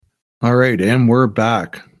All right, and we're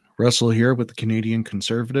back. Russell here with the Canadian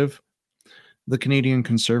Conservative,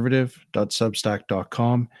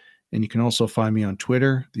 thecanadianconservative.substack.com, and you can also find me on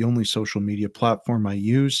Twitter, the only social media platform I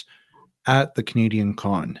use, at the Canadian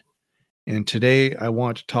Con. And today I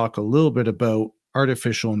want to talk a little bit about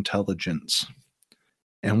artificial intelligence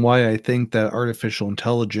and why I think that artificial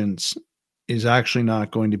intelligence is actually not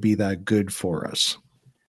going to be that good for us.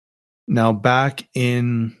 Now, back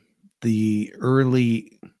in the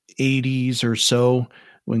early 80s or so,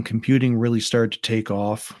 when computing really started to take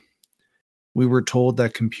off, we were told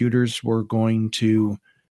that computers were going to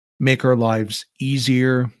make our lives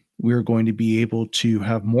easier. We were going to be able to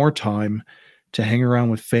have more time to hang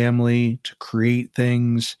around with family, to create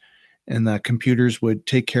things, and that computers would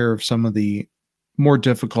take care of some of the more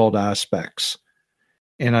difficult aspects.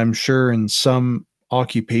 And I'm sure in some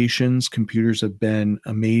occupations, computers have been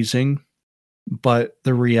amazing. But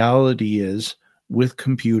the reality is, with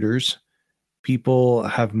computers, people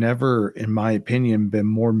have never, in my opinion, been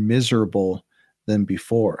more miserable than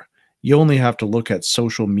before. You only have to look at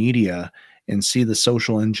social media and see the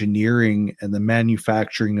social engineering and the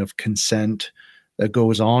manufacturing of consent that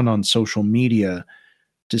goes on social media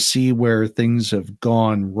to see where things have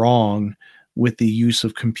gone wrong with the use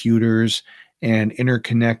of computers and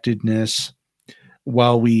interconnectedness.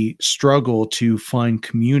 While we struggle to find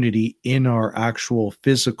community in our actual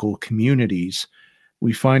physical communities,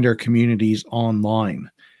 we find our communities online.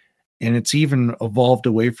 And it's even evolved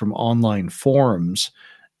away from online forums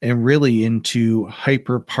and really into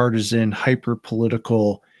hyper partisan, hyper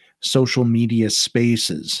political social media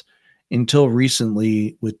spaces. Until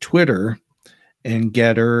recently, with Twitter and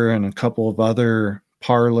Getter and a couple of other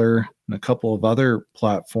Parler and a couple of other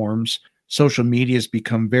platforms, social media has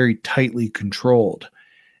become very tightly controlled.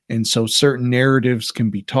 And so certain narratives can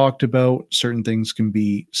be talked about, certain things can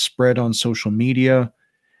be spread on social media,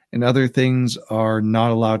 and other things are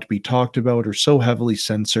not allowed to be talked about or so heavily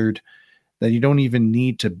censored that you don't even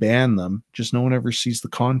need to ban them, just no one ever sees the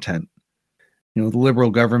content. You know, the Liberal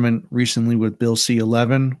government recently with Bill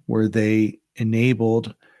C-11, where they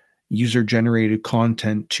enabled user-generated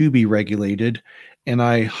content to be regulated, and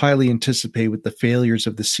I highly anticipate with the failures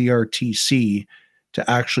of the CRTC to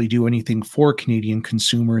actually do anything for Canadian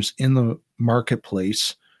consumers in the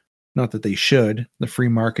marketplace. Not that they should. The free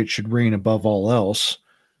market should reign above all else.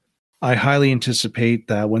 I highly anticipate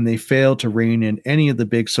that when they fail to rein in any of the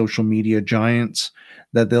big social media giants,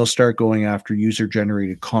 that they'll start going after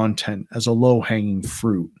user-generated content as a low-hanging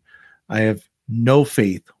fruit. I have no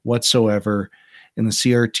faith whatsoever in the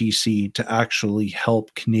CRTC to actually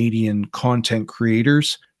help Canadian content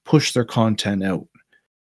creators push their content out.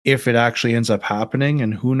 If it actually ends up happening,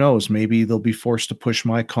 and who knows, maybe they'll be forced to push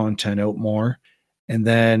my content out more, and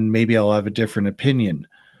then maybe I'll have a different opinion.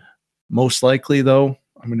 Most likely, though,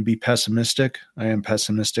 I'm going to be pessimistic. I am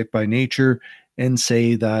pessimistic by nature and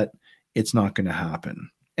say that it's not going to happen.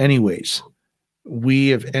 Anyways, we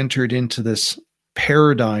have entered into this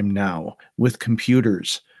paradigm now with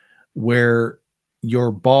computers where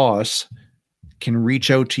your boss can reach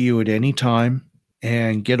out to you at any time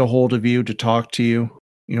and get a hold of you to talk to you.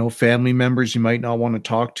 You know, family members you might not want to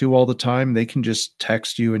talk to all the time, they can just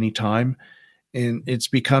text you anytime. And it's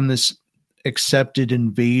become this accepted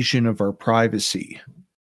invasion of our privacy.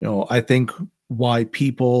 You know, I think why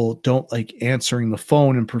people don't like answering the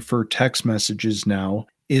phone and prefer text messages now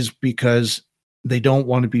is because they don't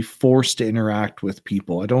want to be forced to interact with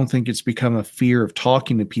people. I don't think it's become a fear of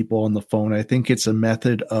talking to people on the phone. I think it's a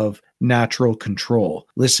method of natural control.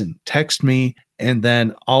 Listen, text me, and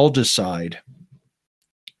then I'll decide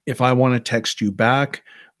if I want to text you back,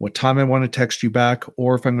 what time I want to text you back,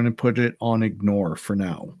 or if I'm going to put it on ignore for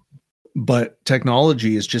now. But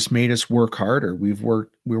technology has just made us work harder. We're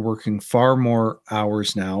working far more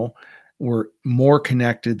hours now. We're more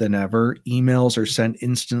connected than ever. Emails are sent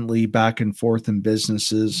instantly back and forth in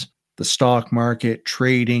businesses. The stock market,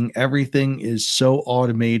 trading, everything is so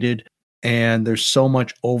automated, and there's so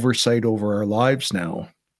much oversight over our lives now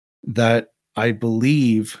that I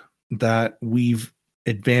believe that we've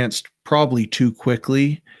advanced probably too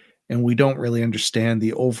quickly, and we don't really understand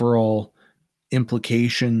the overall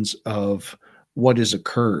implications of what has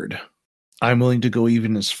occurred. I'm willing to go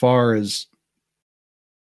even as far as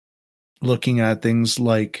looking at things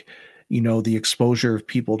like, you know, the exposure of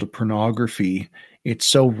people to pornography. It's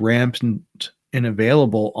so rampant and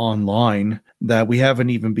available online that we haven't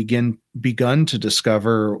even begun to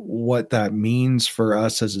discover what that means for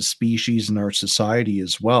us as a species and our society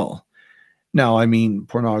as well. Now, I mean,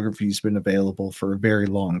 pornography's been available for a very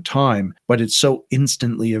long time, but it's so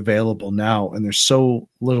instantly available now, and there's so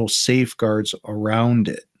little safeguards around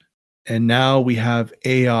it. And now we have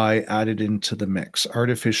AI added into the mix,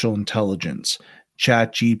 artificial intelligence,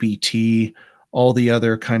 ChatGPT, all the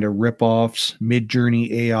other kind of ripoffs,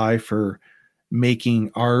 Midjourney AI for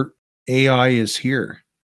making art. AI is here.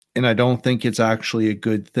 And I don't think it's actually a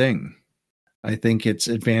good thing. I think it's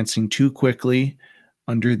advancing too quickly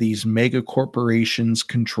under these mega corporations'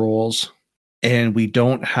 controls, and we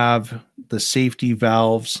don't have the safety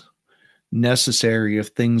valves necessary if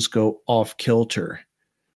things go off kilter.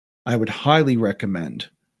 I would highly recommend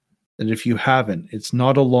that if you haven't, it's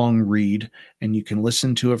not a long read and you can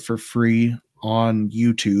listen to it for free on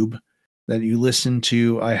YouTube, that you listen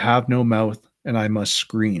to I Have No Mouth and I Must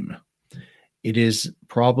Scream. It is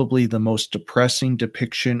probably the most depressing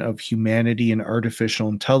depiction of humanity and artificial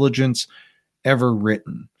intelligence ever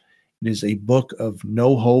written. It is a book of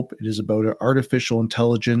no hope. It is about an artificial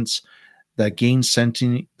intelligence that gains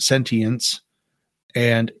sentience,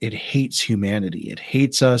 and it hates humanity. It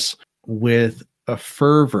hates us with a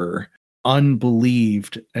fervor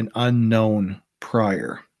unbelieved and unknown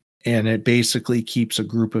prior. And it basically keeps a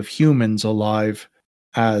group of humans alive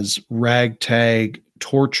as ragtag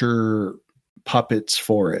torture puppets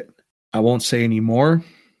for it. I won't say any more,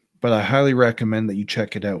 but I highly recommend that you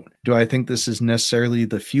check it out. Do I think this is necessarily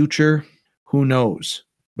the future? Who knows?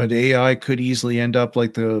 But AI could easily end up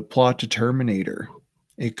like the plot to Terminator.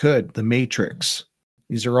 It could, The Matrix.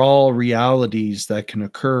 These are all realities that can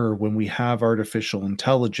occur when we have artificial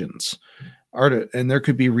intelligence. And there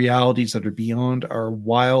could be realities that are beyond our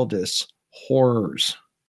wildest horrors.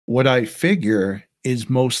 What I figure is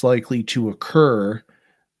most likely to occur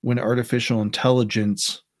when artificial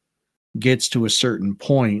intelligence gets to a certain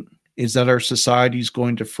point is that our society is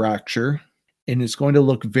going to fracture, and it's going to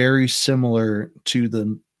look very similar to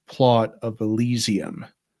the plot of Elysium.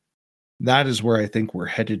 That is where I think we're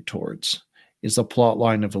headed towards, is the plot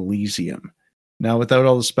line of Elysium. Now, without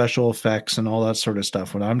all the special effects and all that sort of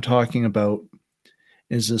stuff, what I'm talking about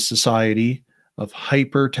is a society of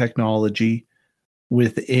hyper technology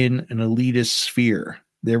within an elitist sphere.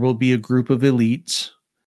 There will be a group of elites.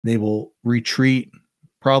 They will retreat,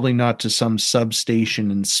 probably not to some substation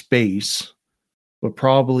in space, but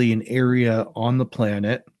probably an area on the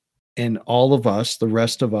planet. And all of us, the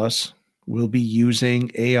rest of us, will be using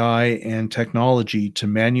AI and technology to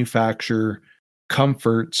manufacture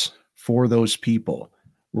comforts for those people.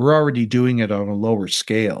 We're already doing it on a lower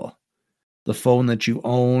scale. The phone that you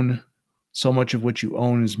own, so much of what you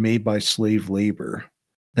own is made by slave labor.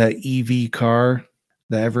 That EV car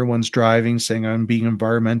that everyone's driving, saying I'm being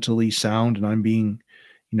environmentally sound and I'm being,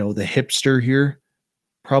 the hipster here,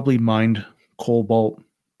 probably mined cobalt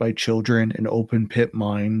by children in open pit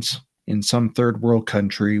mines in some third world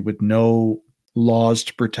country with no laws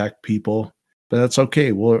to protect people. But that's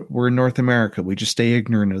okay. We're in North America. We just stay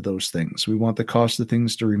ignorant of those things. We want the cost of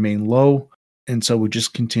things to remain low. And so we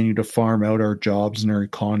just continue to farm out our jobs and our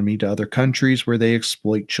economy to other countries where they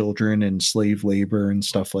exploit children and slave labor and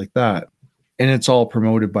stuff like that. And it's all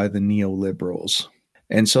promoted by the neoliberals.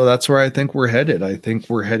 And so that's where I think we're headed. I think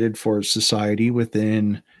we're headed for a society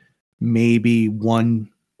within maybe 1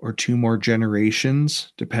 or 2 more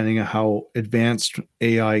generations, depending on how advanced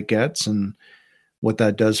AI gets and what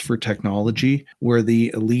that does for technology, where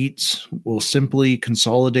the elites will simply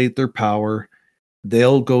consolidate their power.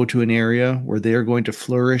 They'll go to an area where they're going to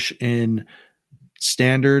flourish in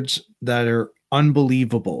standards that are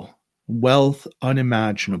unbelievable, wealth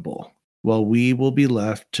unimaginable, while we will be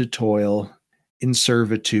left to toil in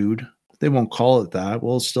servitude. They won't call it that.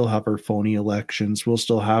 We'll still have our phony elections. We'll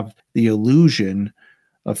still have the illusion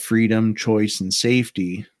of freedom, choice, and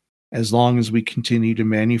safety as long as we continue to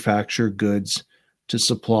manufacture goods to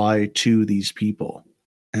supply to these people.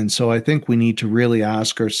 And so I think we need to really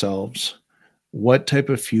ask ourselves, what type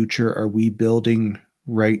of future are we building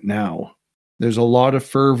right now? There's a lot of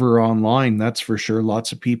fervor online, that's for sure.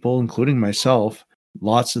 Lots of people, including myself,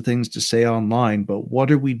 lots of things to say online, but what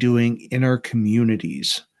are we doing in our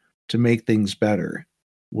communities to make things better?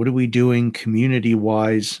 What are we doing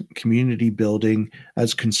community-wise, community building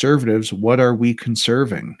as conservatives? What are we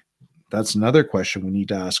conserving? That's another question we need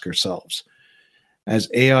to ask ourselves. As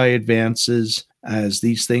AI advances, as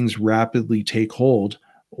these things rapidly take hold,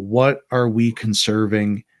 what are we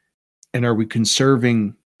conserving? And are we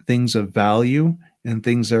conserving things of value and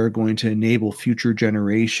things that are going to enable future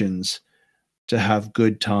generations to have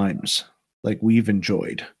good times like we've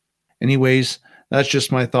enjoyed? Anyways, that's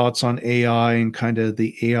just my thoughts on AI and kind of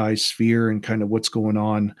the AI sphere and kind of what's going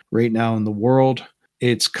on right now in the world.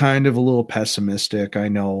 It's kind of a little pessimistic, I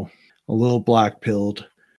know, a little black-pilled,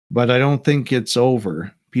 but I don't think it's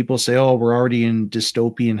over. People say, oh, we're already in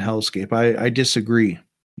dystopian hellscape. I disagree.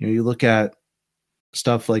 You look at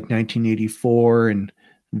stuff like 1984 and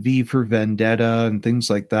V for Vendetta and things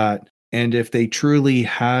like that. And if they truly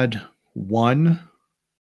had won,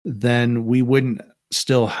 then we wouldn't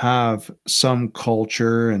still have some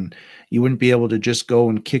culture, and you wouldn't be able to just go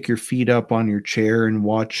and kick your feet up on your chair and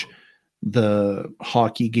watch the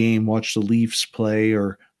hockey game, watch the Leafs play,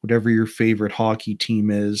 or whatever your favorite hockey team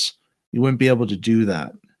is. You wouldn't be able to do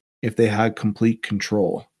that if they had complete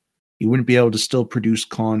control. You wouldn't be able to still produce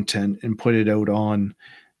content and put it out on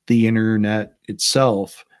the internet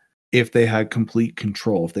itself if they had complete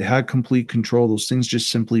control. If they had complete control, those things just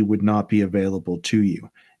simply would not be available to you.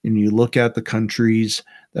 And you look at the countries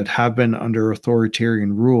that have been under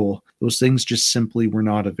authoritarian rule, those things just simply were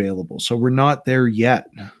not available. So we're not there yet.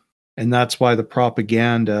 And that's why the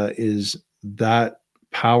propaganda is that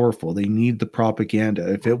powerful. They need the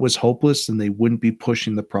propaganda. If it was hopeless, then they wouldn't be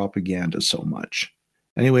pushing the propaganda so much.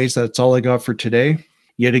 Anyways, that's all I got for today.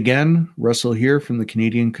 Yet again, Russell here from The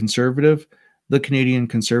Canadian Conservative,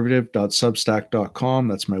 thecanadianconservative.substack.com.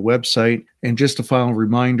 That's my website. And just a final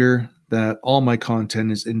reminder that all my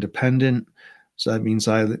content is independent. So that means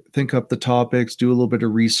I think up the topics, do a little bit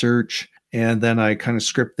of research, and then I kind of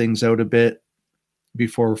script things out a bit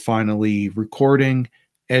before finally recording,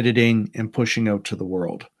 editing, and pushing out to the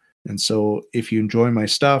world. And so if you enjoy my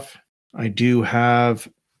stuff, I do have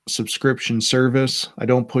subscription service. I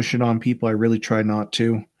don't push it on people. I really try not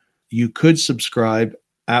to. You could subscribe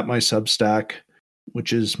at my Substack,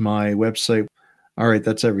 which is my website. All right,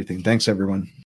 that's everything. Thanks, everyone.